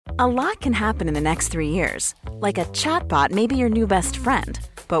A lot can happen in the next 3 years. Like a chatbot may be your new best friend.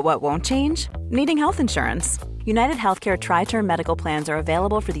 But what won't change? Needing health insurance. United Healthcare Tri-Term Medical Plans are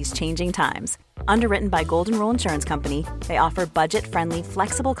available for these changing times. Underwritten by Golden Rule Insurance Company, they offer budget-friendly,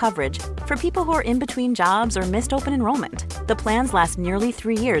 flexible coverage for people who are in between jobs or missed open enrollment. The plans last nearly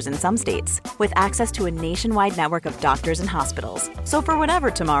 3 years in some states, with access to a nationwide network of doctors and hospitals. So for whatever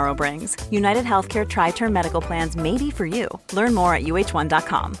tomorrow brings, United Healthcare Tri-Term Medical Plans may be for you. Learn more at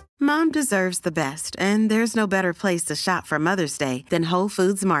uh1.com. Mom deserves the best, and there's no better place to shop for Mother's Day than Whole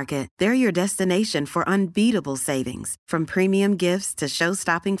Foods Market. They're your destination for unbeatable savings, from premium gifts to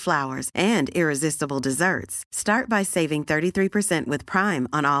show-stopping flowers and irresistible desserts. Start by saving 33% with Prime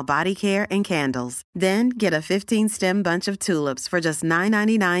on all body care and candles. Then get a 15-stem bunch of tulips for just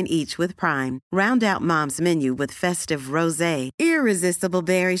 $9.99 each with Prime. Round out Mom's menu with festive rosé, irresistible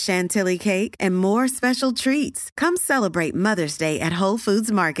berry chantilly cake, and more special treats. Come celebrate Mother's Day at Whole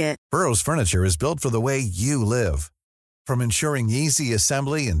Foods Market. Burrow's furniture is built for the way you live. From ensuring easy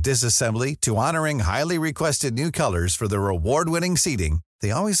assembly and disassembly to honoring highly requested new colors for their award-winning seating,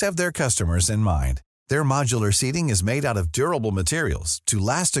 they always have their customers in mind. Their modular seating is made out of durable materials to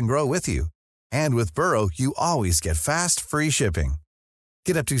last and grow with you. And with Burrow, you always get fast, free shipping.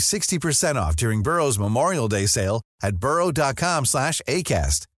 Get up to 60% off during Burrow's Memorial Day sale at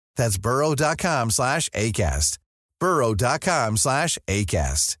burrow.com/ACAST. That's burrow.com/ACAST.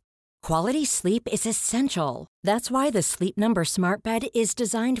 burrow.com/ACAST. Quality sleep is essential. That's why the Sleep Number Smart Bed is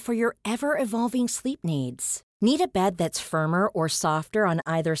designed for your ever-evolving sleep needs. Need a bed that's firmer or softer on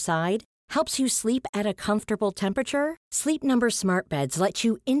either side? Helps you sleep at a comfortable temperature? Sleep Number Smart Beds let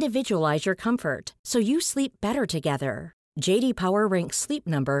you individualize your comfort, so you sleep better together. J.D. Power ranks Sleep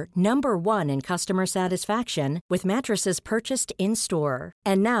Number number 1 in customer satisfaction with mattresses purchased in-store.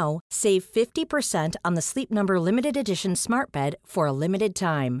 And now, save 50% on the Sleep Number Limited Edition Smart Bed for a limited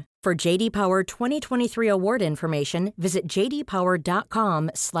time. For J.D. Power 2023 award information, visit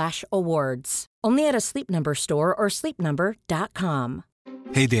jdpower.com/awards. Only at a Sleep Number store or sleepnumber.com.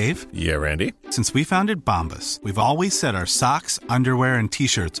 Hey, Dave. Yeah, Randy? Since we founded Bombas, we've always said our socks, underwear, and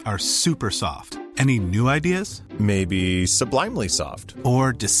T-shirts are super soft. Any new ideas? Maybe sublimely soft.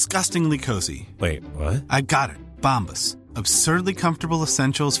 Or disgustingly cozy. Wait, what? I got it. Bombas. Absurdly comfortable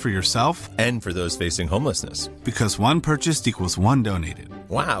essentials for yourself and for those facing homelessness. Because one purchased equals one donated.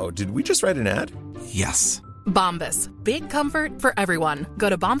 Wow, did we just write an ad? Yes. Bombas. Big comfort for everyone. Go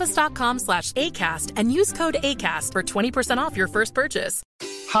to bombas.com/ACAST and use code ACAST for 20% off your first purchase.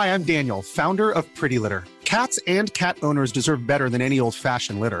 Hi, I'm Daniel, founder of Pretty Litter. Cats and cat owners deserve better than any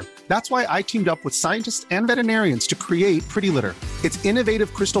old-fashioned litter. That's why I teamed up with scientists and veterinarians to create Pretty Litter. Its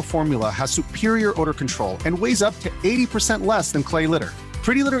innovative crystal formula has superior odor control and weighs up to 80% less than clay litter.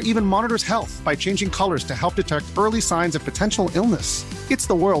 Pretty Litter even monitors health by changing colors to help detect early signs of potential illness. It's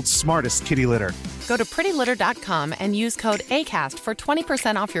the world's smartest kitty litter. Go to prettylitter.com and use code ACAST for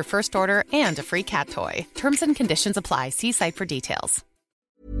 20% off your first order and a free cat toy. Terms and conditions apply. See site for details.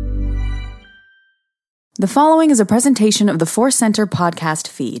 The following is a presentation of the Force Center podcast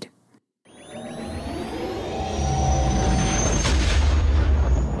feed.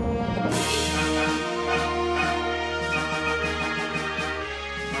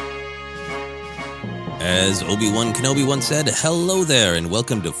 As Obi-Wan Kenobi once said, hello there, and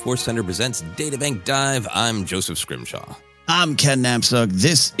welcome to Force Center Presents Databank Dive. I'm Joseph Scrimshaw. I'm Ken Knapsack.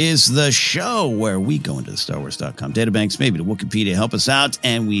 This is the show where we go into the StarWars.com databanks, maybe to Wikipedia, help us out,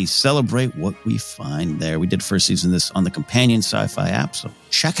 and we celebrate what we find there. We did first season of this on the companion sci-fi app, so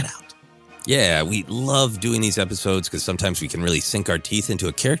check it out. Yeah, we love doing these episodes because sometimes we can really sink our teeth into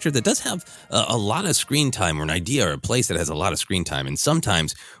a character that does have a lot of screen time, or an idea or a place that has a lot of screen time. And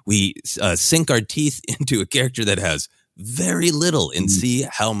sometimes we sink our teeth into a character that has very little and see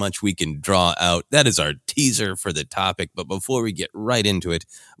how much we can draw out. That is our teaser for the topic. But before we get right into it,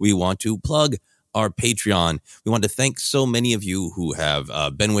 we want to plug our Patreon. We want to thank so many of you who have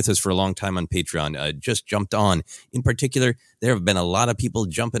been with us for a long time on Patreon, just jumped on. In particular, there have been a lot of people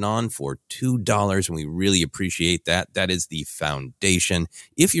jumping on for $2, and we really appreciate that. That is the foundation.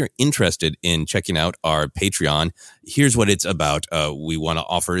 If you're interested in checking out our Patreon, here's what it's about. We want to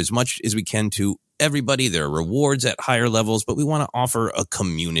offer as much as we can to everybody. There are rewards at higher levels, but we want to offer a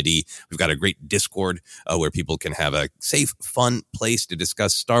community. We've got a great Discord where people can have a safe, fun place to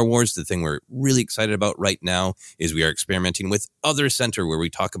discuss Star Wars. The thing we're really excited about right now is we are experimenting with Other Center, where we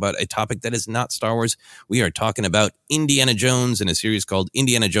talk about a topic that is not Star Wars. We are talking about Indiana Jones in a series called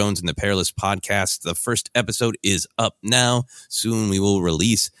Indiana Jones and the Perilous Podcast. The first episode is up now. Soon we will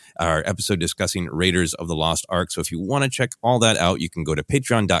release our episode discussing Raiders of the Lost Ark. So if you want to check all that out, you can go to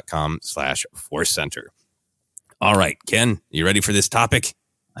patreon.com/Force Center. All right, Ken, you ready for this topic?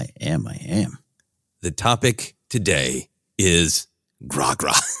 I am. The topic today is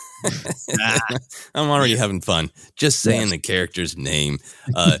GRAGRA. I'm already having fun just saying the character's name.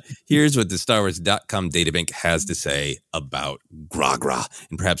 Here's what the StarWars.com databank has to say about GRAGRA.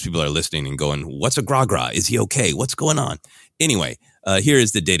 And perhaps people are listening and going, what's a GRAGRA? Is he okay? What's going on? Anyway, here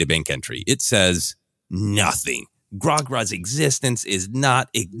is the databank entry. It says nothing. GRAGRA's existence is not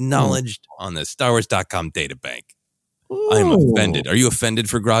acknowledged on the StarWars.com databank. I'm offended. Are you offended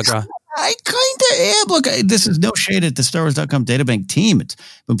for GRAGRA? I kind of am. Look, this is no shade at the StarWars.com databank team. It's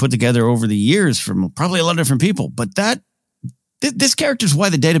been put together over the years from probably a lot of different people. But this character is why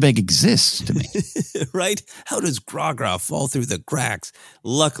the databank exists to me. Right? How does GRAGRA fall through the cracks?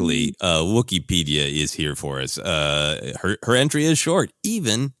 Luckily, Wikipedia is here for us. Her entry is short,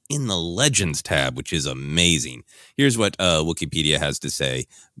 even in the Legends tab, which is amazing. Here's what Wikipedia has to say.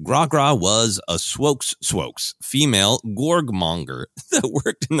 GRAGRA was a swokes, female gorgmonger that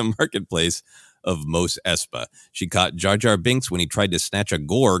worked in the marketplace of Mos Espa. She caught Jar Jar Binks when he tried to snatch a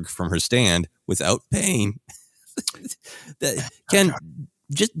gorg from her stand without paying. Ken,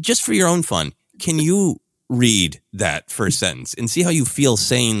 just for your own fun, can you read that first sentence and see how you feel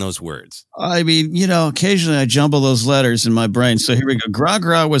saying those words? I mean, occasionally I jumble those letters in my brain. So here we go.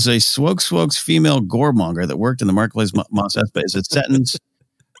 GRAGRA was a swokes female goremonger that worked in the marketplace Mos Espa. Is a sentence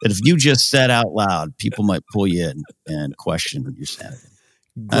that if you just said out loud, people might pull you in and question your sanity.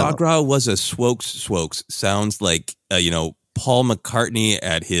 GRAGRA was a swokes. Sounds like, Paul McCartney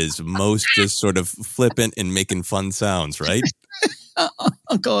at his most just sort of flippant and making fun sounds, right?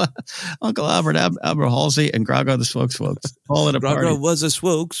 Uncle Albert Halsey and GRAGRA the swokes. All at a party. GRAGRA was a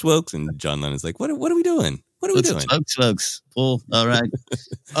swokes. And John Lennon's like, what are we doing? What are we doing? Swokes. All right.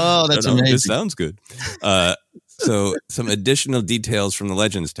 Oh, that's amazing. This sounds good. So some additional details from the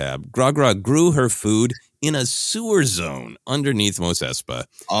Legends tab. GRAGRA grew her food in a sewer zone underneath Mos Espa.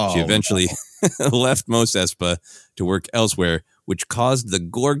 She eventually left Mos Espa to work elsewhere, which caused the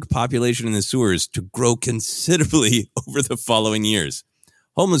Gorg population in the sewers to grow considerably over the following years.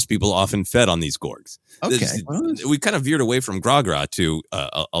 Homeless people often fed on these Gorgs. Okay. We kind of veered away from GRAGRA to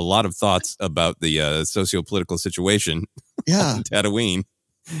a lot of thoughts about the socio-political situation on Tatooine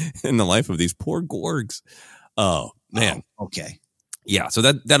in the life of these poor Gorgs. Oh, man. Oh, okay. Yeah, so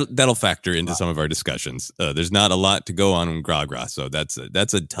that'll factor into some of our discussions. There's not a lot to go on in GRAGRA, so that's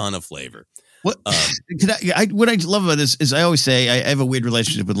a ton of flavor. What what I love about this is I always say I have a weird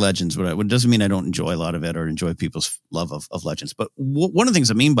relationship with Legends. What doesn't mean I don't enjoy a lot of it or enjoy people's love of Legends. But one of the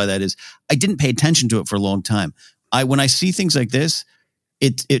things I mean by that is I didn't pay attention to it for a long time. When I see things like this,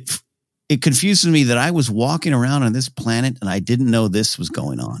 it confuses me that I was walking around on this planet and I didn't know this was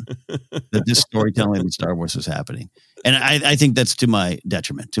going on, that this storytelling in Star Wars was happening. And I think that's to my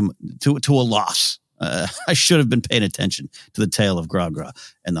detriment, to a loss. I should have been paying attention to the tale of GRAGRA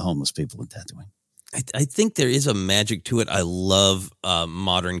and the homeless people in Tatooine. I think there is a magic to it. I love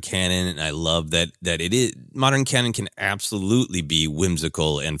modern canon, and I love that it is modern canon can absolutely be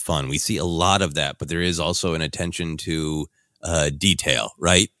whimsical and fun. We see a lot of that, but there is also an attention to detail,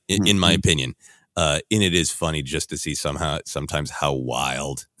 right? In my opinion, and it is funny just to see sometimes how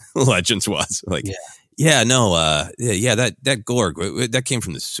wild Legends was. Like, that Gorg that came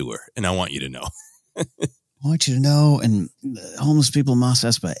from the sewer, and I want you to know. I want you to know, and homeless people in Mos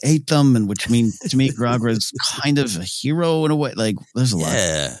Espa ate them, and which means to me, GRAGRA is kind of a hero in a way. Like, there's a lot.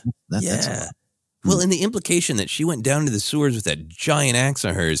 That's a lot. Well, and the implication that she went down to the sewers with that giant axe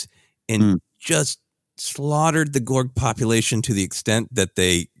of hers and just slaughtered the Gorg population to the extent that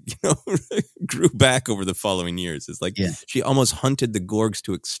they, grew back over the following years. It's like she almost hunted the Gorgs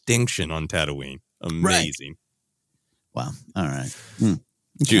to extinction on Tatooine. Amazing. Right. Wow. All right.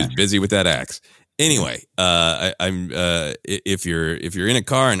 She was busy with that axe. Anyway, if you're in a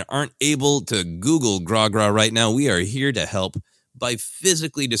car and aren't able to Google GRAGRA right now, we are here to help by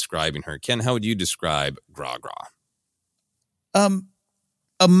physically describing her. Ken, how would you describe GRAGRA?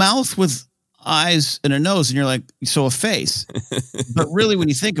 A mouth with eyes and a nose, and you're like, so a face. But really, when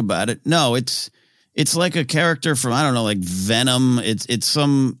you think about it, no, it's like a character from, I don't know, like Venom. It's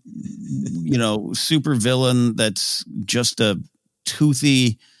some super villain that's just a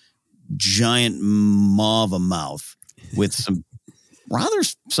toothy giant maw of a mouth with some rather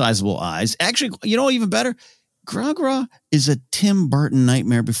sizable eyes. Actually, even better, GRAGRA is a Tim Burton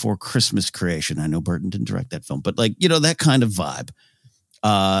Nightmare Before Christmas creation. I know Burton didn't direct that film, but that kind of vibe.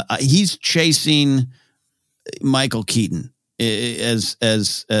 He's chasing Michael Keaton as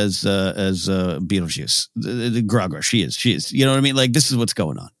Beetlejuice. The GRAGRA, she is. You know what I mean? Like, this is what's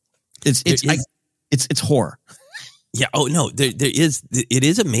going on. It's horror. Yeah. Oh no, it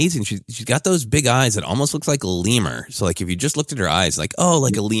is amazing. She's got those big eyes that almost looks like a lemur. So like if you just looked at her eyes, like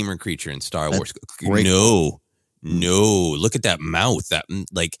like a lemur creature in Star Wars. No, look at that mouth. That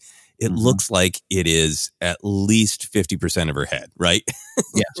like it looks like it is at least 50% of her head, right?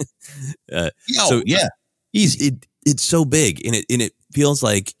 Yeah. It's so big, and it feels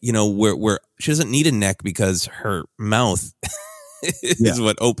like where she doesn't need a neck because her mouth is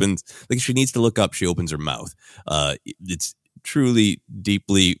what opens. Like she needs to look up, she opens her mouth. It's truly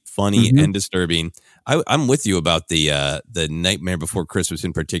deeply funny and disturbing. I'm with you about the Nightmare Before Christmas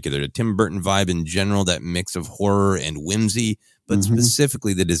in particular, the Tim Burton vibe in general, that mix of horror and whimsy, but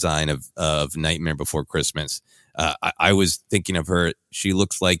specifically the design of Nightmare Before Christmas. I was thinking of her. She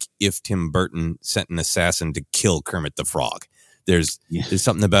looks like if Tim Burton sent an assassin to kill Kermit the Frog. There's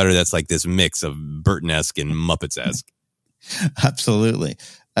something about her that's like this mix of Burton-esque and Muppets-esque. Absolutely.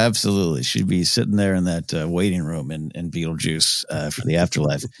 She'd be sitting there in that waiting room in Beetlejuice for the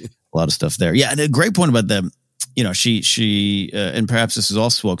afterlife. A lot of stuff there. Yeah, and a great point about them. She and perhaps this is all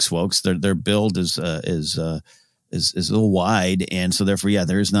Swokes. Their build is a little wide, and so therefore,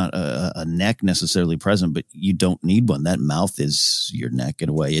 there is not a neck necessarily present, but you don't need one. That mouth is your neck in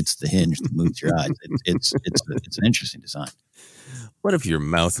a way. It's the hinge that moves your eyes. It's an interesting design. What if your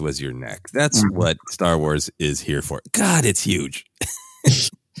mouth was your neck? That's what Star Wars is here for. God, it's huge.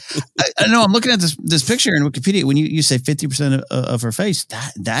 I know. I'm looking at this picture in Wikipedia. When you say 50% of her face,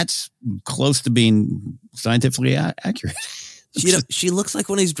 that's close to being scientifically accurate. She looks like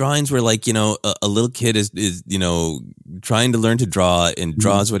one of these drawings where, like, a little kid is trying to learn to draw and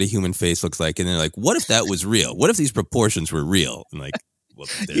draws what a human face looks like, and they're like, "What if that was real? What if these proportions were real?" And like, well,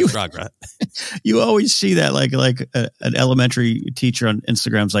 there's GRAGRA. You always see that, like an elementary teacher on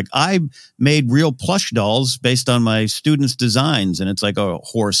Instagram's like, I made real plush dolls based on my students' designs, and it's like a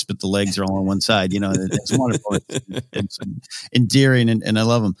horse, but the legs are all on one side. It's wonderful. It's endearing, and I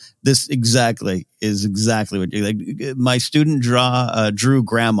love them. This is exactly what you like. My student drew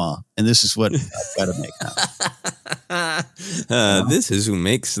grandma, and this is what I've got to make now. This is who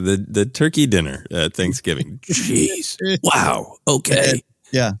makes the turkey dinner at Thanksgiving. Jeez. Wow. Okay.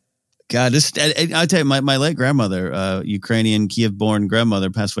 Yeah. God, I'll tell you, my late grandmother, Ukrainian Kiev-born grandmother,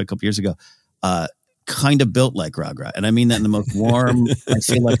 passed away a couple years ago, kind of built like GRAGRA. And I mean that in the most warm, I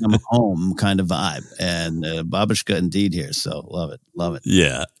feel like I'm home kind of vibe. And babushka indeed here. So love it.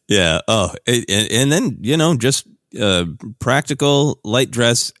 Yeah. Yeah. Oh, and then, just practical light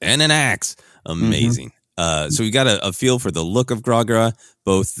dress and an axe. Amazing. So we got a feel for the look of GRAGRA,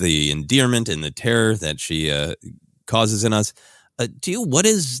 both the endearment and the terror that she causes in us. To you, what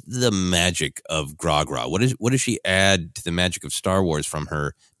is the magic of GRAGRA? What does she add to the magic of Star Wars from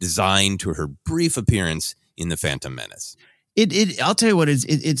her design to her brief appearance in The Phantom Menace? I'll tell you what,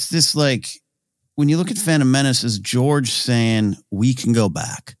 it's this, like, when you look at Phantom Menace, is George saying, we can go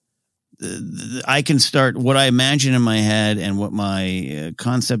back. I can start what I imagine in my head and what my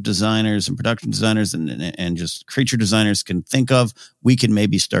concept designers and production designers and just creature designers can think of, we can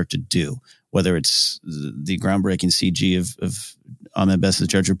maybe start to do. Whether it's the groundbreaking CG of Ahmed Best's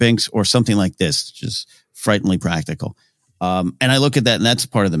Jar Jar Binks or something like this, just frighteningly practical. And I look at that, and that's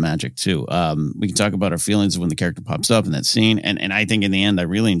part of the magic too. We can talk about our feelings when the character pops up in that scene, and I think in the end I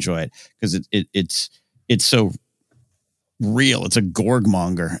really enjoy it because it's so real. It's a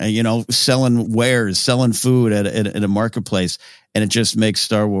gorgmonger, selling wares, selling food at a marketplace, and it just makes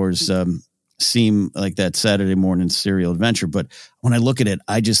Star Wars seem like that Saturday morning serial adventure. But when I look at it,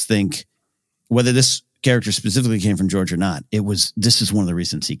 I just think, whether this character specifically came from George or not, this is one of the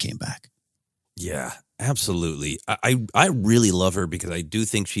reasons he came back. Yeah, absolutely. I really love her because I do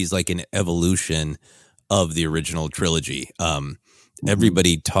think she's like an evolution of the original trilogy.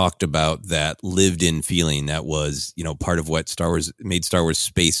 Everybody talked about that lived-in feeling that was, part of what made Star Wars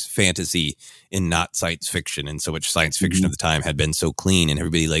space fantasy and not science fiction. And so much science fiction of the time had been so clean, and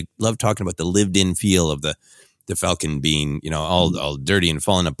everybody loved talking about the lived-in feel of the Falcon being, all dirty and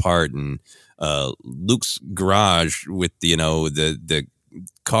falling apart, and Luke's garage with the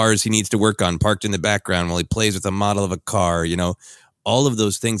cars he needs to work on parked in the background while he plays with a model of a car, all of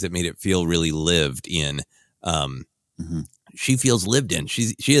those things that made it feel really lived in. She feels lived in.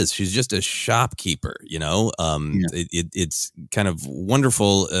 She's just a shopkeeper, It's kind of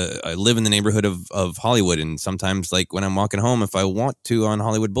wonderful. I live in the neighborhood of Hollywood, and sometimes, like, when I'm walking home, if I want to on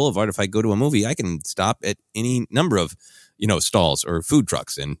Hollywood Boulevard, if I go to a movie, I can stop at any number of stalls or food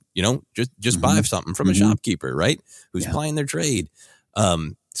trucks and, just buy something from a shopkeeper, right? Who's plying their trade.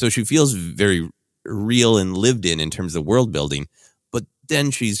 So she feels very real and lived in terms of world building, but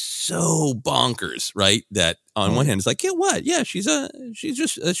then she's so bonkers, right? That on one hand, it's like, yeah, what? Yeah, she's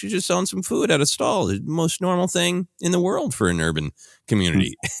just selling some food at a stall. The most normal thing in the world for an urban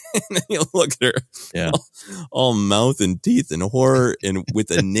community. And then you look at her, all mouth and teeth and horror, and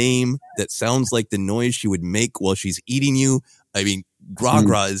with a name that sounds like the noise she would make while she's eating you. I mean,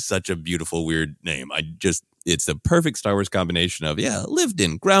 GRAGRA is such a beautiful, weird name. It's the perfect Star Wars combination of, lived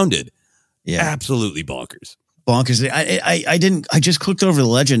in, grounded. Yeah, absolutely bonkers. Bonkers. I just clicked over the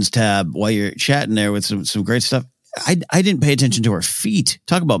Legends tab while you're chatting there with some great stuff. I didn't pay attention to her feet.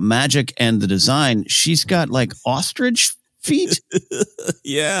 Talk about magic and the design. She's got like ostrich feet.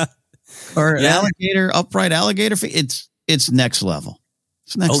 Yeah. Or upright alligator feet. It's next level.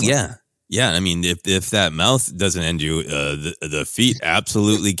 It's next level. Yeah. Yeah. I mean, if that mouth doesn't end you, the feet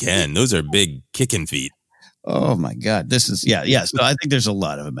absolutely can. Those are big kicking feet. Oh my God. This is, So I think there's a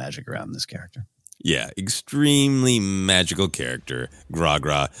lot of magic around this character. Yeah, extremely magical character,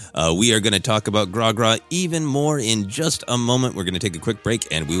 GRAGRA. We are going to talk about GRAGRA even more in just a moment. We're going to take a quick break,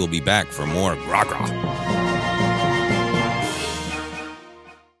 and we will be back for more GRAGRA.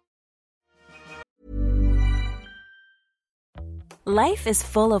 Life is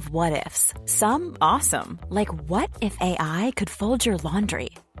full of what-ifs. Some awesome, like what if AI could fold your laundry?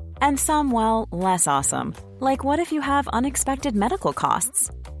 And some, well, less awesome, like what if you have unexpected medical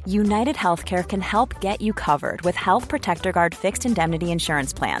costs? United Healthcare can help get you covered with Health Protector Guard fixed indemnity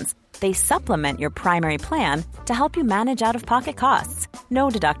insurance plans. They supplement your primary plan to help you manage out-of-pocket costs. No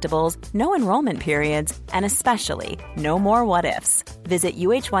deductibles, no enrollment periods, and especially no more what-ifs. Visit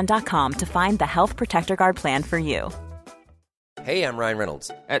uh1.com to find the Health Protector Guard plan for you. Hey, I'm Ryan Reynolds.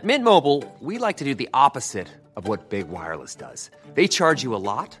 At Mint Mobile, we like to do the opposite of what Big Wireless does. They charge you a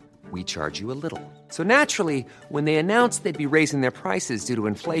lot. We charge you a little. So naturally, when they announced they'd be raising their prices due to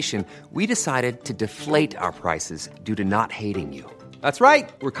inflation, we decided to deflate our prices due to not hating you. That's right.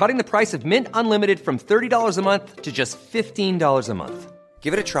 We're cutting the price of Mint Unlimited from $30 a month to just $15 a month.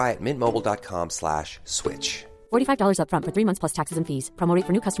 Give it a try at mintmobile.com/switch. $45 up front for 3 months plus taxes and fees. Promo rate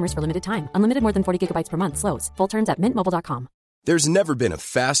for new customers for limited time. Unlimited more than 40 gigabytes per month. Slows full terms at mintmobile.com. There's never been a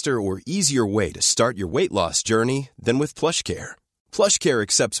faster or easier way to start your weight loss journey than with PlushCare. PlushCare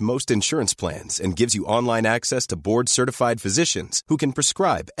accepts most insurance plans and gives you online access to board-certified physicians who can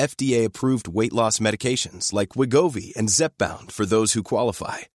prescribe FDA-approved weight loss medications like Wegovy and Zepbound for those who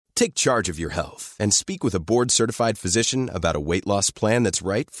qualify. Take charge of your health and speak with a board-certified physician about a weight loss plan that's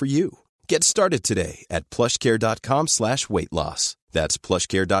right for you. Get started today at plushcare.com/weight loss. That's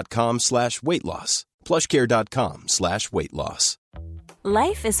plushcare.com/weight loss. plushcare.com/weight loss.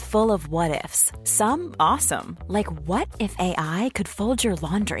 Life is full of what-ifs. Some awesome, like what if AI could fold your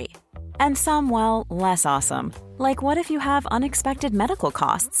laundry? And some, well, less awesome, like what if you have unexpected medical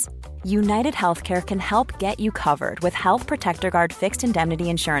costs? United Healthcare can help get you covered with Health Protector Guard fixed indemnity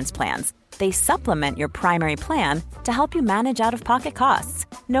insurance plans. They supplement your primary plan to help you manage out-of-pocket costs.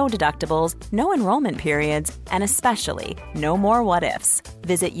 No deductibles, no enrollment periods, and especially no more what-ifs.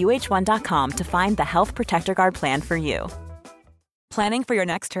 Visit uh1.com to find the Health Protector Guard plan for you. Planning for your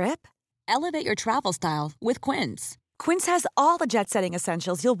next trip? Elevate your travel style with Quince. Quince has all the jet-setting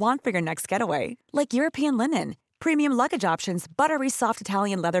essentials you'll want for your next getaway, like European linen, premium luggage options, buttery soft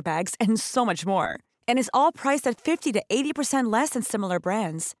Italian leather bags, and so much more. And is all priced at 50 to 80% less than similar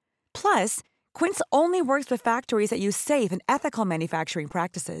brands. Plus, Quince only works with factories that use safe and ethical manufacturing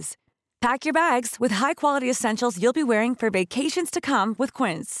practices. Pack your bags with high-quality essentials you'll be wearing for vacations to come with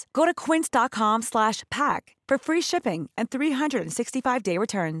Quince. Go to quince.com/pack for free shipping and 365-day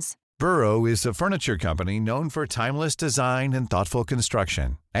returns. Burrow is a furniture company known for timeless design and thoughtful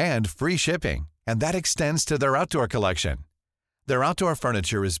construction, and free shipping, and that extends to their outdoor collection. Their outdoor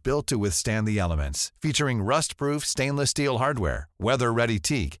furniture is built to withstand the elements, featuring rust-proof stainless steel hardware, weather-ready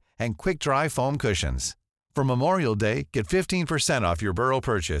teak, and quick-dry foam cushions. For Memorial Day, get 15% off your Burrow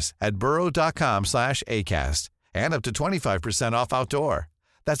purchase at burrow.com/ACAST and up to 25% off outdoor.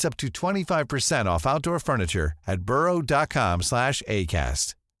 That's up to 25% off outdoor furniture at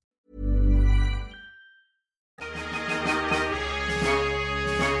burrow.com/ACAST.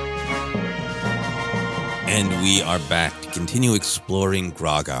 And we are back to continue exploring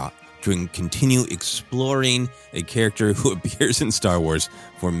GRAGRA, to continue exploring a character who appears in Star Wars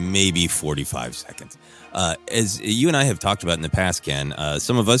for maybe 45 seconds. As you and I have talked about in the past, Ken,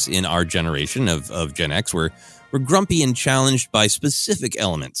 some of us in our generation of Gen X were grumpy and challenged by specific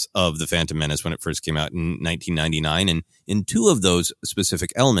elements of The Phantom Menace when it first came out in 1999. And two of those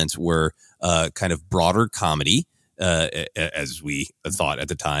specific elements were kind of broader comedy, as we thought at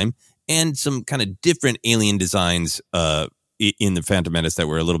the time, and some kind of different alien designs in The Phantom Menace that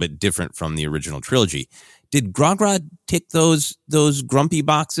were a little bit different from the original trilogy. Did GRAGRA tick those grumpy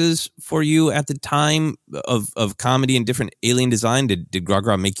boxes for you at the time of comedy and different alien design? Did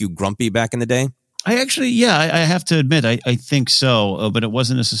GRAGRA make you grumpy back in the day? I actually, I have to admit, I think so, but it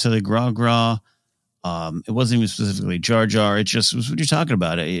wasn't necessarily GRAGRA. It wasn't even specifically Jar Jar. It just was what you're talking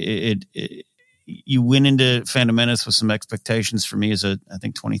about. You went into Phantom Menace with some expectations for me as I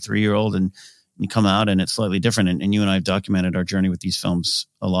think 23-year-old, and you come out and it's slightly different. And you and I have documented our journey with these films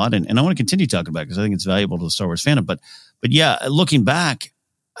a lot, and I want to continue talking about it because I think it's valuable to the Star Wars fandom. But yeah, looking back,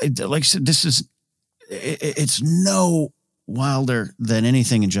 like I said, it's no wilder than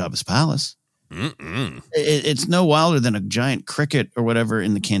anything in Jabba's palace. It's no wilder than a giant cricket or whatever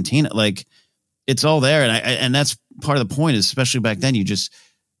in the cantina. Like, it's all there, and that's part of the point. Is especially back then, you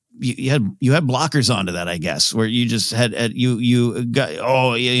had blockers onto that, I guess, where you just had you got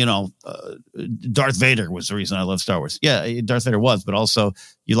Darth Vader was the reason I love Star Wars. Yeah, Darth Vader was, but also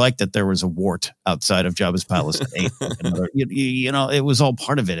you liked that there was a wart outside of Jabba's palace. It was all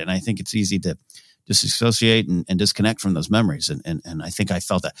part of it, and I think it's easy to disassociate and disconnect from those memories. And I think I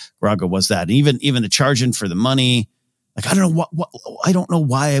felt that GRAGRA was that. And even the charging for the money, like I don't know I don't know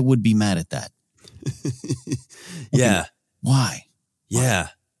why I would be mad at that. Yeah. Why? Yeah.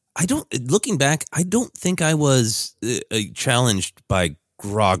 Looking back, I don't think I was challenged by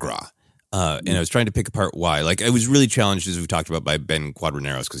GRAGRA. And I was trying to pick apart why. Like, I was really challenged, as we talked about, by Ben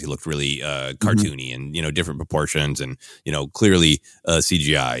Quadraneros, because he looked really cartoony and, different proportions and, clearly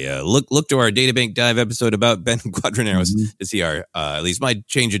CGI. Look to our Databank dive episode about Ben Quadraneros to see our, at least my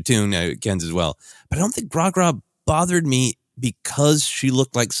change of tune, Ken's as well. But I don't think GRAGRA bothered me because she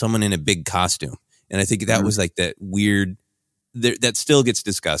looked like someone in a big costume. And I think that was like that weird, that still gets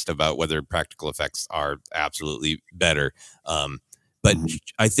discussed about whether practical effects are absolutely better. But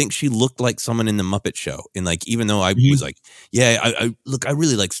I think she looked like someone in the Muppet Show. And like, even though I was like, I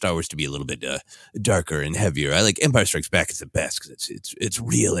really like Star Wars to be a little bit darker and heavier. I like Empire Strikes Back is the best because it's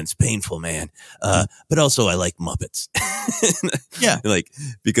real and it's painful, man. But also I like Muppets. Like,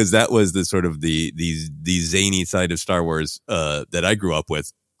 because that was the sort of the zany side of Star Wars that I grew up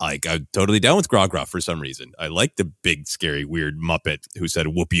with. Like, I'm totally down with GRAGRA for some reason. I like the big, scary, weird Muppet who said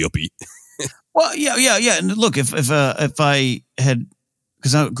whoopee whoopee. Well, yeah. And look, if I had,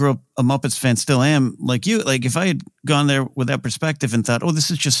 because I grew up a Muppets fan, still am, like you, like if I had gone there with that perspective and thought, oh,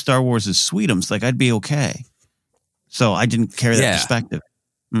 this is just Star Wars' sweetums, like I'd be okay. So I didn't carry that perspective.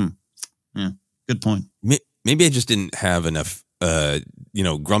 Yeah, good point. Maybe I just didn't have enough,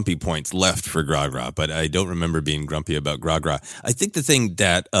 grumpy points left for GRAGRA, but I don't remember being grumpy about GRAGRA. I think the thing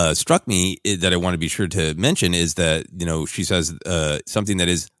that struck me that I want to be sure to mention is that, she says something that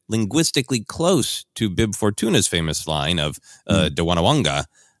is linguistically close to Bib Fortuna's famous line of Dewanawanga,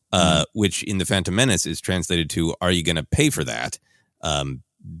 which in The Phantom Menace is translated to, "Are you going to pay for that?"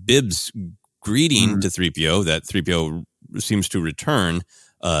 Bib's greeting to 3PO that 3PO seems to return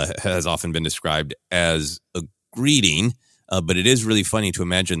has often been described as a greeting, but it is really funny to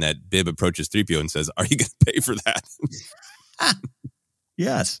imagine that Bib approaches 3PO and says, "Are you going to pay for that?"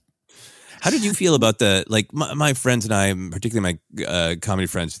 Yes. How did you feel about my friends and I, particularly my comedy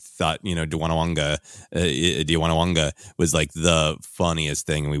friends, thought, Dewanawanga was like the funniest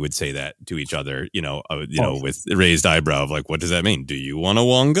thing. And we would say that to each other, with raised eyebrow of like, what does that mean? Do you want a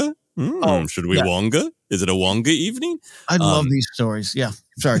wonga? Should we wonga? Is it a wonga evening? I love these stories. Yeah.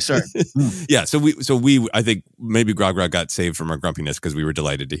 Sorry. Yeah. So we, I think maybe GRAGRA got saved from our grumpiness because we were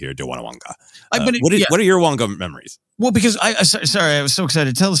delighted to hear Dewanawanga. What are your wonga memories? Well, because I was so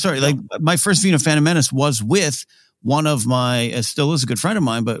excited to tell the story. Like, my first viewing of Phantom Menace was with one of my, still is a good friend of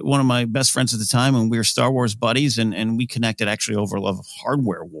mine, but one of my best friends at the time, and we were Star Wars buddies, and we connected actually over love of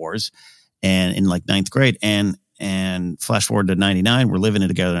Hardware Wars, and in like 9th grade, and flash forward to 99, we're living it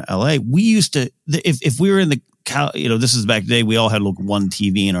together in LA. We used to, if we were in the, this is back in the day, we all had one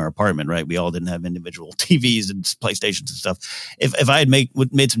TV in our apartment, right? We all didn't have individual TVs and PlayStations and stuff. If I had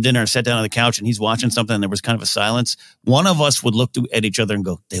made some dinner and sat down on the couch and he's watching something and there was kind of a silence, one of us would look at each other and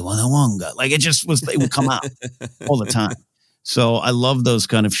go, Dewanawanga. Like, it would come out all the time. So I love those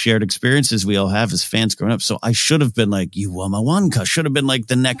kind of shared experiences we all have as fans growing up. So I should have been like, you Wamawanka, should have been like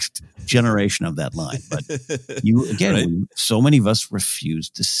the next generation of that line. But so many of us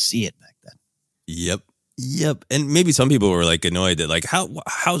refused to see it back then. Yep. And maybe some people were like annoyed that like,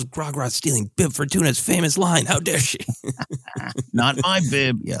 how's GRAGRA stealing Bib Fortuna's famous line? How dare she? Not my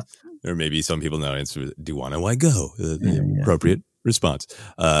Bib. Yeah. Or maybe some people now answer, do you want to go? The appropriate response.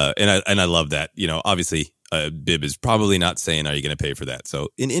 And I love that, obviously Bib is probably not saying, are you going to pay for that? So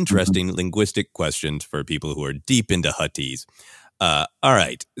an interesting linguistic question for people who are deep into Hutties. All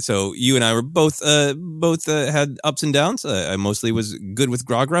right. So you and I were both had ups and downs. I mostly was good with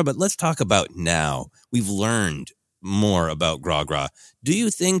GRAGRA, but let's talk about now. We've learned more about GRAGRA. Do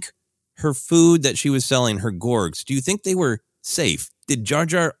you think her food that she was selling, her gorgs, do you think they were safe? Did Jar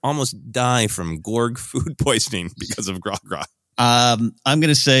Jar almost die from Gorg food poisoning because of GRAGRA? I'm going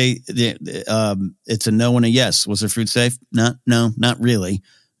to say it's a no and a yes. Was her food safe? No, not really.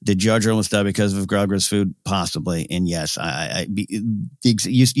 Did Jar Jar almost die because of GRAGRA's food? Possibly. And yes,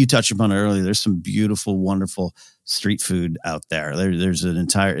 you touched upon it earlier. There's some beautiful, wonderful street food out there. There's an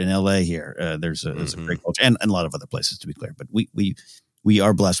entire, in LA here, there's a great culture and a lot of other places, to be clear. But we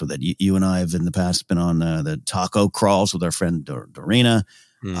are blessed with it. You and I have in the past been on the taco crawls with our friend Dorina.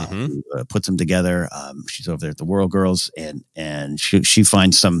 Who puts them together. She's over there at the World Girls, and she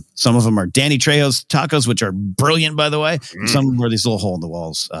finds some of them are Danny Trejo's tacos, which are brilliant, by the way. Some of them are these little hole in the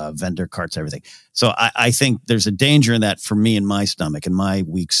walls, vendor carts, everything. So I think there's a danger in that for me and my stomach and my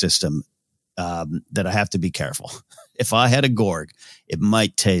weak system that I have to be careful. If I had a Gorg, it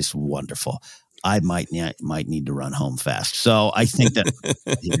might taste wonderful. I might need to run home fast. So I think that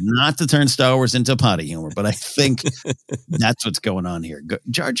not to turn Star Wars into potty humor, but I think that's what's going on here.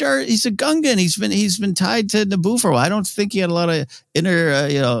 Jar Jar, he's a Gungan. He's been tied to Naboo for a while. I don't think he had a lot of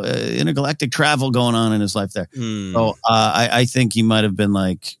intergalactic travel going on in his life there. So I think he might have been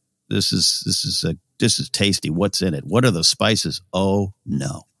like, this is tasty. What's in it? What are those spices? Oh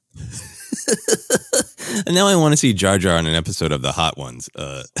no. And now I want to see Jar Jar on an episode of The Hot Ones.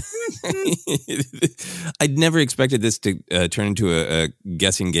 I'd never expected this to turn into a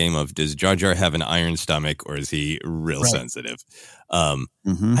guessing game of, does Jar Jar have an iron stomach or is he real sensitive?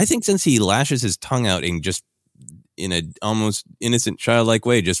 I think since he lashes his tongue out and just in a almost innocent childlike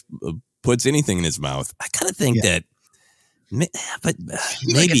way just puts anything in his mouth, I kind of think that but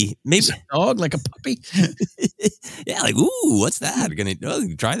maybe a dog, like a puppy. Yeah, like, ooh, what's that? Gonna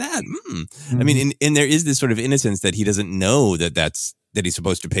try that? I mean, and there is this sort of innocence that he doesn't know that he's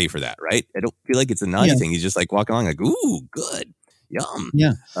supposed to pay for that, right? I don't feel like it's a naughty thing. He's just like walking along, like, ooh, good, yum,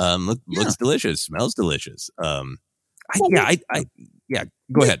 looks delicious, smells delicious. Go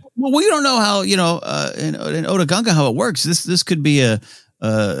ahead. Well, we don't know how in Oda Gunga how it works. This could be a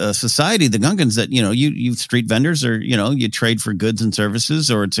society, the Gungans, that you street vendors, or you trade for goods and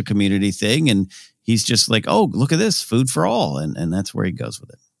services, or it's a community thing, and he's just like, oh, look at this, food for all, and that's where he goes with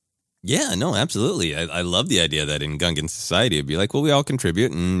it. Yeah, no, absolutely. I love the idea that in Gungan society it'd be like, well, we all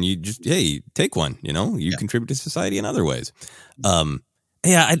contribute, and you just take one. You contribute to society in other ways.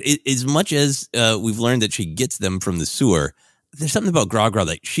 As much as we've learned that she gets them from the sewer, there's something about GRAGRA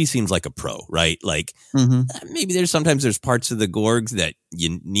that she seems like a pro, right? Like maybe there's parts of the Gorgs that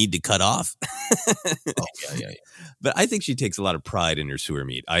you need to cut off. But I think she takes a lot of pride in her sewer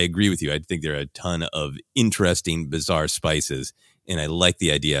meat. I agree with you. I think there are a ton of interesting, bizarre spices. And I like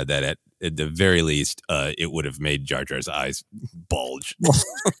the idea that at the very least, it would have made Jar Jar's eyes bulge.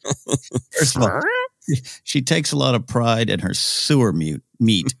 First of all, she takes a lot of pride in her sewer meat.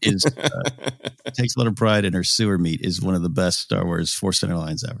 Takes a lot of pride in her sewer meat is one of the best Star Wars Force Center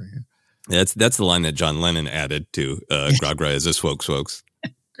lines ever here. That's the line that John Lennon added to GRAGRA as a swokes.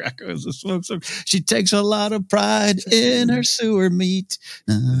 GRAGRA is a swokes. She takes a lot of pride in her sewer meat.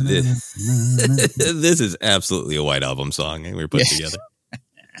 This is absolutely a White Album song we were put together.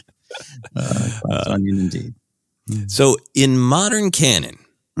 Indeed. So in modern canon,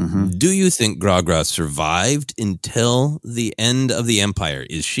 do you think GRAGRA survived until the end of the Empire?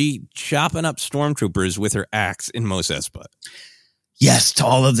 Is she chopping up stormtroopers with her axe in Mos Espa? Yes, to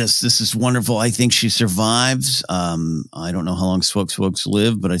all of this. This is wonderful. I think she survives. I don't know how long Swokes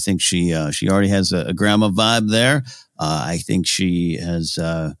live, but I think she already has a grandma vibe there. I think she has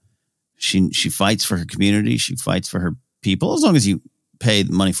she fights for her community. She fights for her people, as long as you pay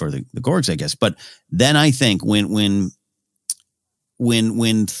the money for the Gorgs, I guess. But then I think when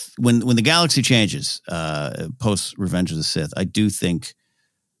the galaxy changes, post Revenge of the Sith, I do think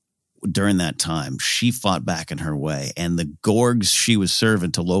during that time she fought back in her way, and the Gorgs she was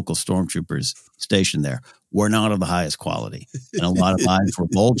serving to local stormtroopers stationed there were not of the highest quality, and a lot of eyes were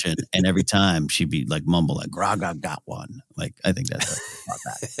bulging, and every time she'd be like mumble like "GRAGRA got one." Like, I think that's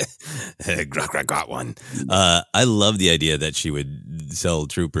that. GRAGRA got one. I love the idea that she would sell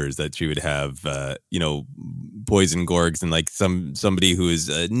troopers, that she would have poison Gorgs, and like somebody who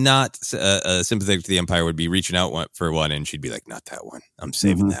is not sympathetic to the Empire would be reaching out for one, and she'd be like, not that one, I'm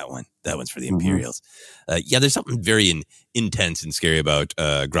saving that one. That one's for the Imperials. There's something very intense and scary about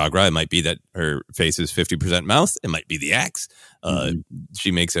GRAGRA. It might be that her face is 50% mouth. It might be the axe.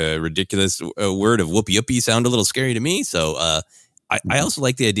 She makes a ridiculous word of whoopee sound a little scary to me. So I also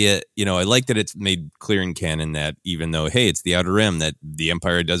like the idea, I like that it's made clear in canon that even though, hey, it's the Outer Rim, that the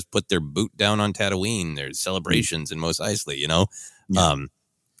Empire does put their boot down on Tatooine. There's celebrations in Mos Eisley, Yeah.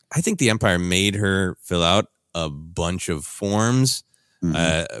 I think the Empire made her fill out a bunch of forms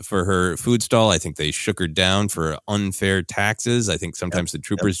for her food stall. I think they shook her down for unfair taxes. I think sometimes the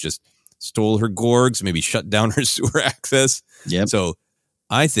troopers just stole her gorgs, maybe shut down her sewer access. Yep. So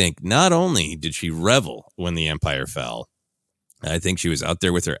I think not only did she revel when the Empire fell, I think she was out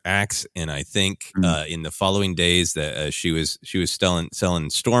there with her axe, and I think in the following days that she was selling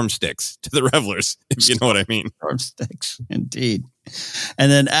storm sticks to the revelers, if you know what I mean. Storm sticks, indeed.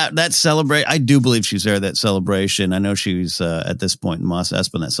 And then at that celebration, I do believe she's there at that celebration. I know she was at this point in Mos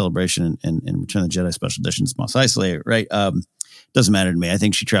Espa, that celebration in Return of the Jedi Special Editions, Mos Eisley, right? Doesn't matter to me. I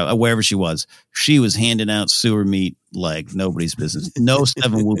think she traveled wherever she was handing out sewer meat like nobody's business. No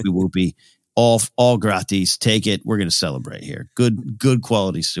 7 whoopie. All gratis. Take it. We're going to celebrate here. Good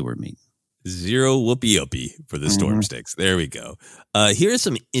quality sewer meat. 0 whoopie for the storm sticks. There we go. Here's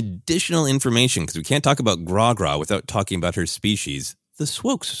some additional information because we can't talk about GRAGRA without talking about her species, the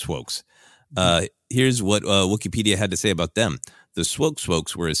Swokes. Here's what Wikipedia had to say about them. The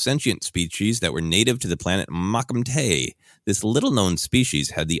Swokes were a sentient species that were native to the planet Makamte. This little-known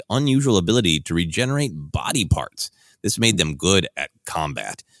species had the unusual ability to regenerate body parts. This made them good at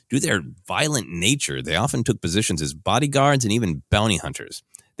combat. Due to their violent nature, they often took positions as bodyguards and even bounty hunters.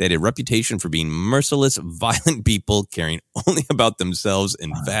 They had a reputation for being merciless, violent people caring only about themselves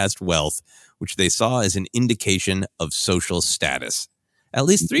and vast wealth, which they saw as an indication of social status. At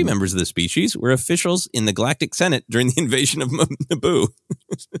least 3 members of the species were officials in the Galactic Senate during the invasion of Naboo.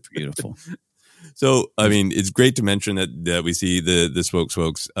 Beautiful. So, I mean, it's great to mention that we see the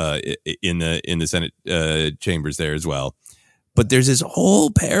Swokes in the Senate chambers there as well. But there's this whole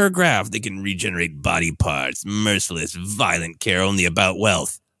paragraph that can regenerate body parts, merciless, violent, care only about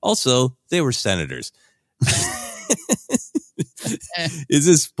wealth. Also, they were senators. Is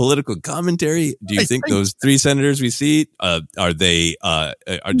this political commentary? Do you think those 3 senators we see do they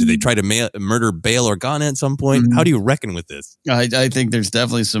try to murder Bail Organa at some point? How do you reckon with this? I think there's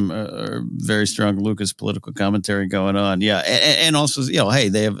definitely some very strong Lucas political commentary going on. Yeah, and also hey,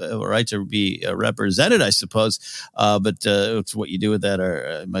 they have a right to be represented, I suppose. But it's what you do with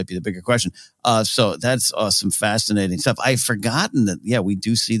that might be the bigger question. So that's awesome, fascinating stuff. I've forgotten that. We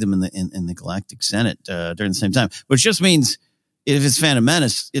do see them in the Galactic Senate during the same time, which just means. If it's Phantom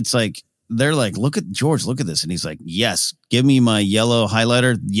Menace, it's like they're like, look at George, look at this, and he's like, yes, give me my yellow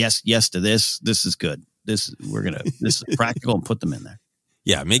highlighter. Yes to this. This is good. This is practical, and put them in there.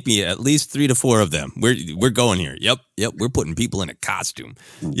 Yeah, make me at least 3 to 4 of them. We're going here. Yep. We're putting people in a costume.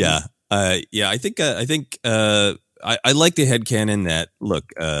 Mm-hmm. Yeah. I think I like the headcanon that look,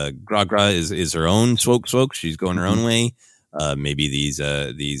 GRAGRA is her own Swoke. She's going her own way. Maybe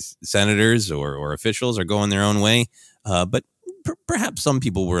these senators or officials are going their own way. But perhaps some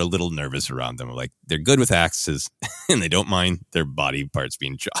people were a little nervous around them. Like they're good with axes and they don't mind their body parts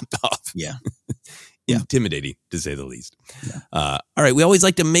being chopped off. Yeah. Intimidating to say the least. Yeah. All right. We always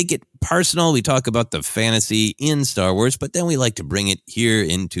like to make it personal. We talk about the fantasy in Star Wars, but then we like to bring it here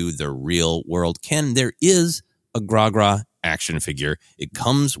into the real world. Ken, there is a GRAGRA action figure. It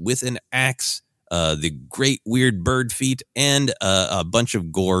comes with an axe, the great weird bird feet, and a bunch of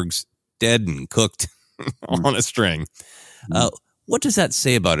gorgs dead and cooked on a string. What does that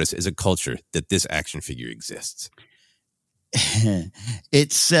say about us as a culture that this action figure exists?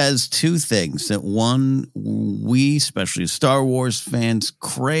 It says 2 things. That one, we, especially Star Wars fans,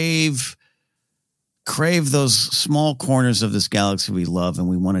 crave those small corners of this galaxy we love, and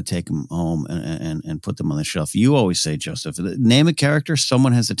we want to take them home and put them on the shelf. You always say, Joseph, name a character,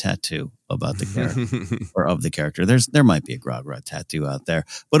 someone has a tattoo about the character or of the character. There might be a GRAGRA tattoo out there,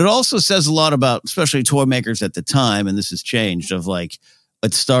 but it also says a lot about, especially toy makers at the time, and this has changed, of like,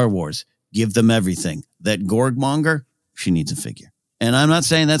 at Star Wars, give them everything. That Gorgmonger, she needs a figure. And I'm not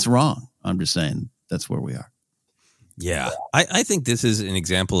saying that's wrong. I'm just saying that's where we are. Yeah, I think this is an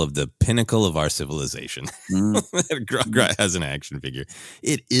example of the pinnacle of our civilization. GRAGRA has an action figure.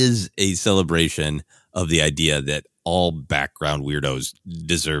 It is a celebration of the idea that all background weirdos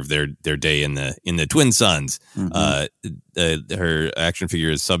deserve their day in the Twin Suns. Mm-hmm. Her action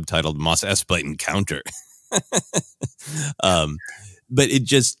figure is subtitled Mos Espa Encounter. But it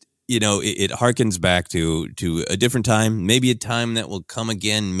just, it harkens back to a different time, maybe a time that will come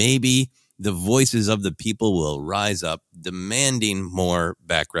again, maybe. The voices of the people will rise up, demanding more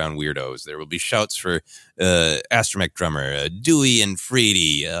background weirdos. There will be shouts for Astromech Drummer, Dewey and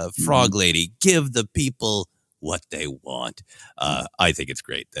Freedy, Frog Lady. Give the people what they want. I think it's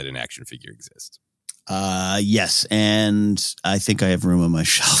great that an action figure exists. Yes, and I think I have room on my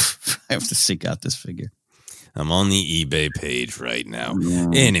shelf. I have to seek out this figure. I'm on the eBay page right now.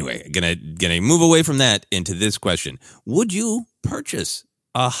 Anyway, gonna move away from that into this question. Would you purchase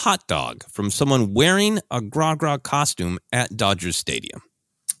a hot dog from someone wearing a GRAGRA costume at Dodger Stadium?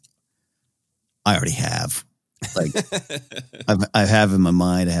 I already have. Like, I have in my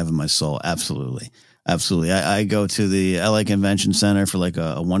mind, I have in my soul. Absolutely. I go to the LA Convention Center for like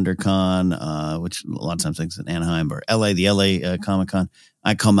a WonderCon, which a lot of times I think is in Anaheim, or the LA Comic Con.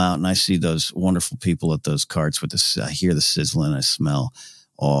 I come out and I see those wonderful people at those carts with this. I hear the sizzling, I smell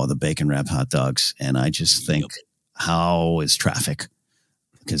the bacon wrapped hot dogs, and I just think, how is traffic?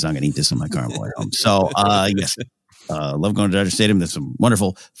 Because I'm going to eat this in my car on the way home. So yes, love going to Dodger Stadium. There's some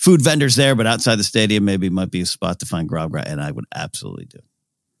wonderful food vendors there, but outside the stadium, maybe it might be a spot to find GRAGRA, and I would absolutely do it.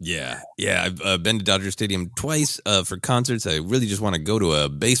 Yeah. I've been to Dodger Stadium twice for concerts. I really just want to go to a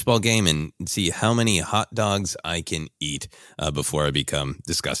baseball game and see how many hot dogs I can eat before I become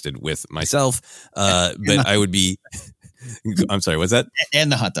disgusted with myself. But I would be. I'm sorry. What's that?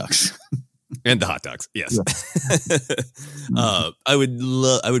 And the hot dogs. And the hot dogs. Yes. I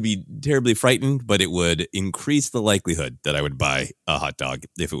would be terribly frightened, but it would increase the likelihood that I would buy a hot dog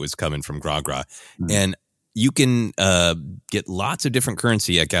if it was coming from GRAGRA. And you can get lots of different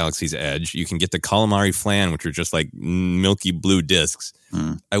currency at Galaxy's Edge. You can get the calamari flan, which are just like milky blue discs.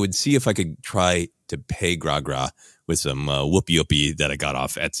 I would see if I could try to pay GRAGRA with some whoopie that I got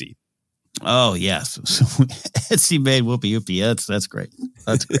off Etsy. Oh, yes. So Etsy made whoopie. That's great.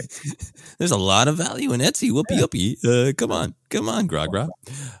 That's great. There's a lot of value in Etsy. Whoopie. Come on, GRAGRA.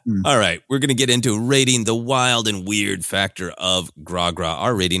 All right. We're going to get into rating the wild and weird factor of GRAGRA.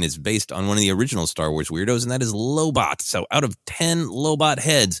 Our rating is based on one of the original Star Wars weirdos, and that is Lobot. So out of 10 Lobot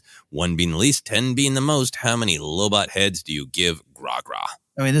heads, 1 being the least, 10 being the most, how many Lobot heads do you give GRAGRA?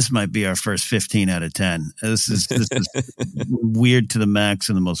 I mean, this might be our first 15 out of 10. This is weird to the max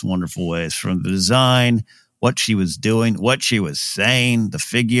in the most wonderful ways. From the design, what she was doing, what she was saying, the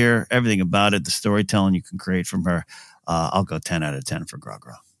figure, everything about it, the storytelling you can create from her. I'll go 10 out of 10 for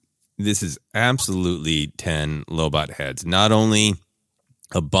GRAGRA. This is absolutely 10 Lobot heads. Not only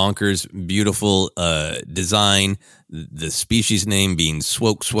a bonkers, beautiful design, the species name being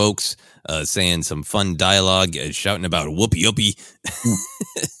Swokes, saying some fun dialogue, shouting about whoopie,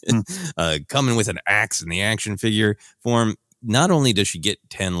 coming with an axe in the action figure form. Not only does she get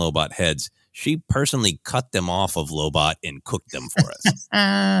 10 Lobot heads, she personally cut them off of Lobot and cooked them for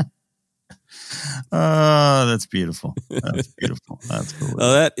us. Oh, that's beautiful. That's beautiful. Absolutely.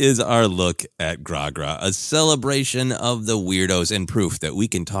 Well, that is our look at GRAGRA, a celebration of the weirdos and proof that we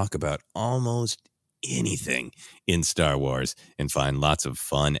can talk about almost anything in Star Wars and find lots of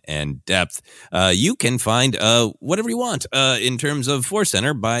fun and depth. You can find whatever you want in terms of Force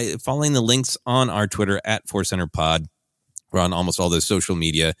Center by following the links on our Twitter at Force Center Pod. We're on almost all the social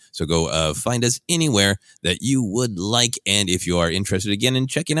media, so go find us anywhere that you would like. And if you are interested, again, in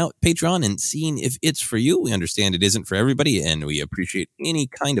checking out Patreon and seeing if it's for you, we understand it isn't for everybody, and we appreciate any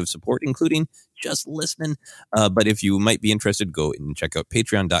kind of support, including just listening. But if you might be interested, go and check out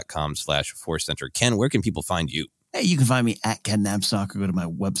patreon.com/Force Center. Ken, where can people find you? Hey, you can find me at Ken Napzok or go to my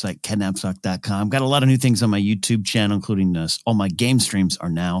website, kennapzok.com. Got a lot of new things on my YouTube channel, including all my game streams are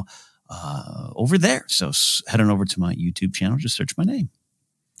now over there. So head on over to my YouTube channel. Just search my name.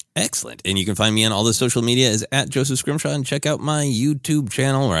 Excellent. And you can find me on all the social media is at Joseph Scrimshaw, and check out my YouTube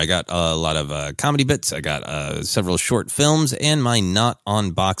channel where I got a lot of comedy bits. I got several short films and my not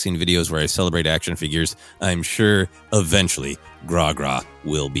unboxing videos where I celebrate action figures. I'm sure eventually GRAGRA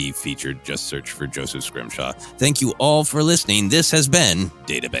will be featured. Just search for Joseph Scrimshaw. Thank you all for listening. This has been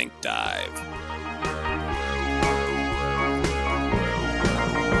Databank Dive.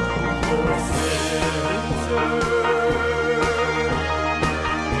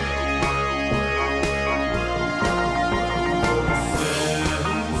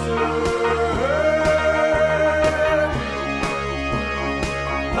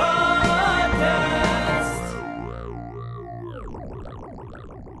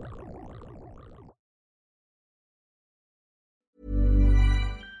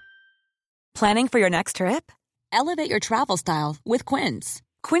 Planning for your next trip? Elevate your travel style with Quince.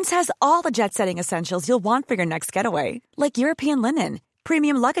 Quince has all the jet-setting essentials you'll want for your next getaway, like European linen,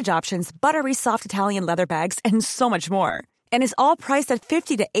 premium luggage options, buttery soft Italian leather bags, and so much more. And is all priced at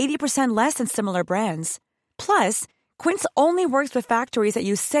 50 to 80% less than similar brands. Plus, Quince only works with factories that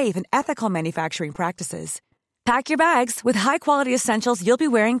use safe and ethical manufacturing practices. Pack your bags with high-quality essentials you'll be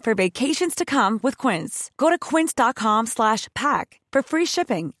wearing for vacations to come with Quince. Go to quince.com/pack for free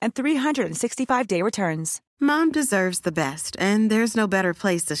shipping and 365-day returns. Mom deserves the best, and there's no better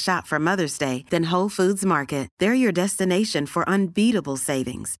place to shop for Mother's Day than Whole Foods Market. They're your destination for unbeatable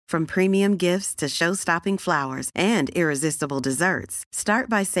savings, from premium gifts to show-stopping flowers and irresistible desserts. Start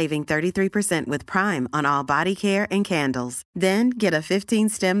by saving 33% with Prime on all body care and candles. Then get a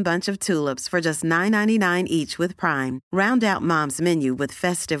 15-stem bunch of tulips for just $9.99 each with Prime. Round out Mom's menu with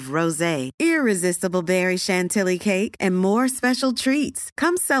festive rosé, irresistible berry chantilly cake, and more special treats.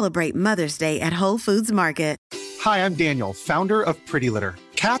 Come celebrate Mother's Day at Whole Foods Market. Hi, I'm Daniel, founder of Pretty Litter.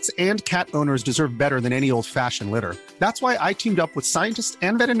 Cats and cat owners deserve better than any old-fashioned litter. That's why I teamed up with scientists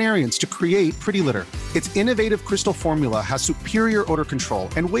and veterinarians to create Pretty Litter. Its innovative crystal formula has superior odor control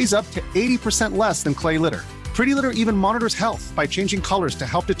and weighs up to 80% less than clay litter. Pretty Litter even monitors health by changing colors to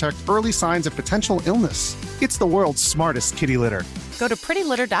help detect early signs of potential illness. It's the world's smartest kitty litter. Go to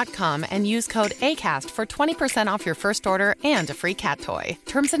prettylitter.com and use code ACAST for 20% off your first order and a free cat toy.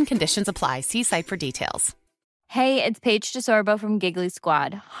 Terms and conditions apply. See site for details. Hey, it's Paige DeSorbo from Giggly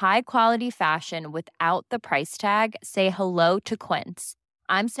Squad. High quality fashion without the price tag. Say hello to Quince.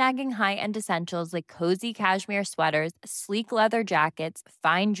 I'm snagging high-end essentials like cozy cashmere sweaters, sleek leather jackets,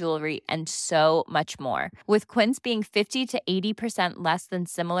 fine jewelry, and so much more. With Quince being 50 to 80% less than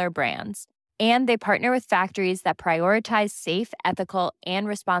similar brands. And they partner with factories that prioritize safe, ethical, and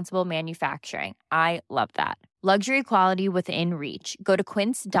responsible manufacturing. I love that. Luxury quality within reach. Go to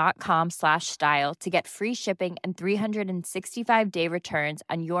quince.com/style to get free shipping and 365-day returns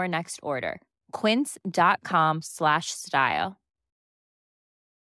on your next order. Quince.com/style.